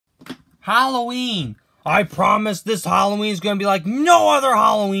Halloween! I promise this Halloween is going to be like no other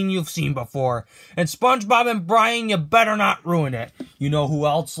Halloween you've seen before. And SpongeBob and Brian, you better not ruin it. You know who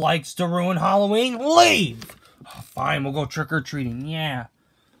else likes to ruin Halloween? Leave! Oh, fine, we'll go trick-or-treating, yeah.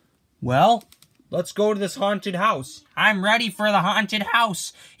 Well, let's go to this haunted house. I'm ready for the haunted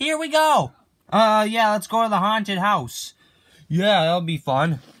house. Here we go. Yeah, let's go to the haunted house. Yeah, that'll be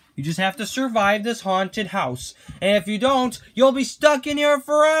fun. You just have to survive this haunted house. And if you don't, you'll be stuck in here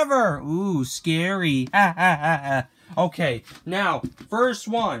forever. Ooh, scary. Okay, now, first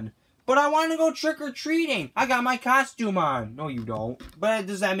one. But I want to go trick-or-treating. I got my costume on. No, you don't. But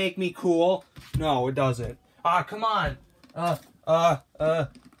does that make me cool? No, it doesn't. Come on. Well,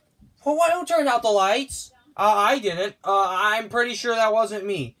 who turned out the lights? I didn't. I'm pretty sure that wasn't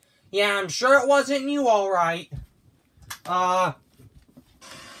me. Yeah, I'm sure it wasn't you, alright. Ha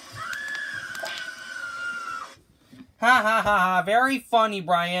ha ha, very funny,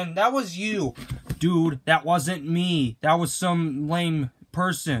 Brian. That was you. Dude, that wasn't me. That was some lame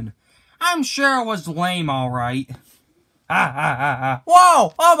person. I'm sure it was lame, alright. Ha ha ha ha.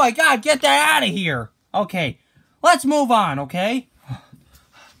 Whoa! Oh my god, get that out of here! Okay, let's move on, okay?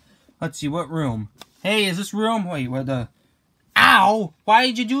 Let's see, what room? Hey, is this room? Wait, what the... Ow! Why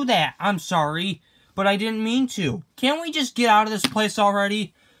did you do that? I'm sorry, but I didn't mean to. Can't we just get out of this place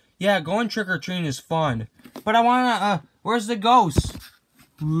already? Yeah, going trick-or-treating is fun. But I wanna, where's the ghost?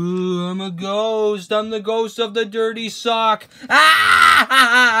 Ooh, I'm a ghost. I'm the ghost of the dirty sock.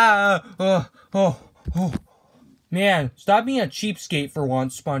 Ah! Oh. Man, stop being a cheapskate for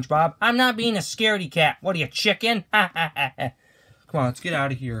once, SpongeBob. I'm not being a scaredy cat. What are you, chicken? Come on, let's get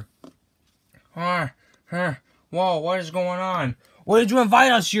out of here. Whoa, what is going on? What did you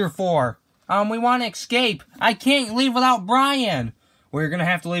invite us here for? We want to escape. I can't leave without Brian. We're gonna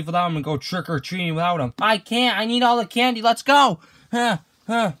have to leave without him and go trick-or-treating without him. I can't. I need all the candy. Let's go.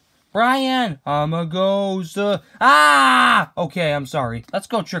 Brian, I'm a ghost. Okay, I'm sorry. Let's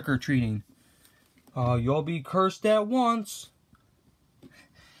go trick-or-treating. You'll be cursed at once.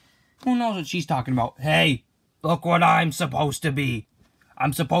 Who knows what she's talking about? Hey, look what I'm supposed to be.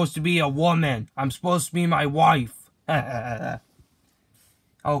 I'm supposed to be a woman. I'm supposed to be my wife.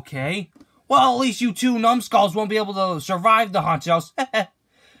 Okay. Well, at least you two numbskulls won't be able to survive the haunted house.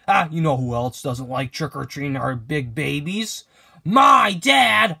 You know who else doesn't like trick-or-treating our big babies? My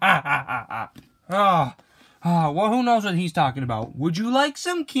dad! Well, who knows what he's talking about? Would you like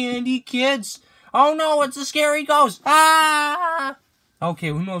some candy, kids? Oh no, it's a scary ghost! Okay,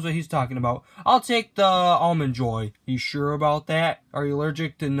 who knows what he's talking about? I'll take the Almond Joy. You sure about that? Are you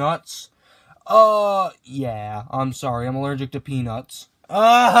allergic to nuts? Yeah, I'm sorry, I'm allergic to peanuts.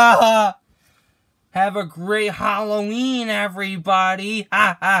 Have a great Halloween, everybody!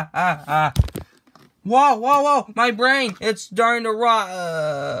 Whoa! My brain! It's starting to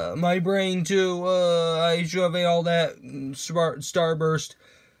rot. My brain too. I should have ate all that Starburst.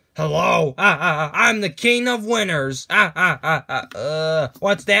 Hello! I'm the king of winners!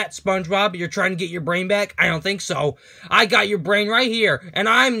 What's that, SpongeBob? You're trying to get your brain back? I don't think so. I got your brain right here, and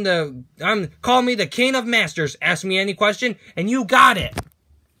call me the king of masters. Ask me any question, and you got it!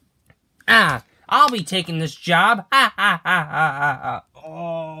 I'll be taking this job.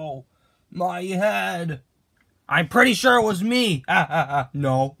 Oh, my head. I'm pretty sure it was me.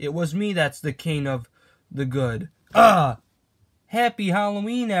 No, it was me that's the king of the good. Happy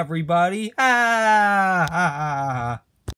Halloween, everybody.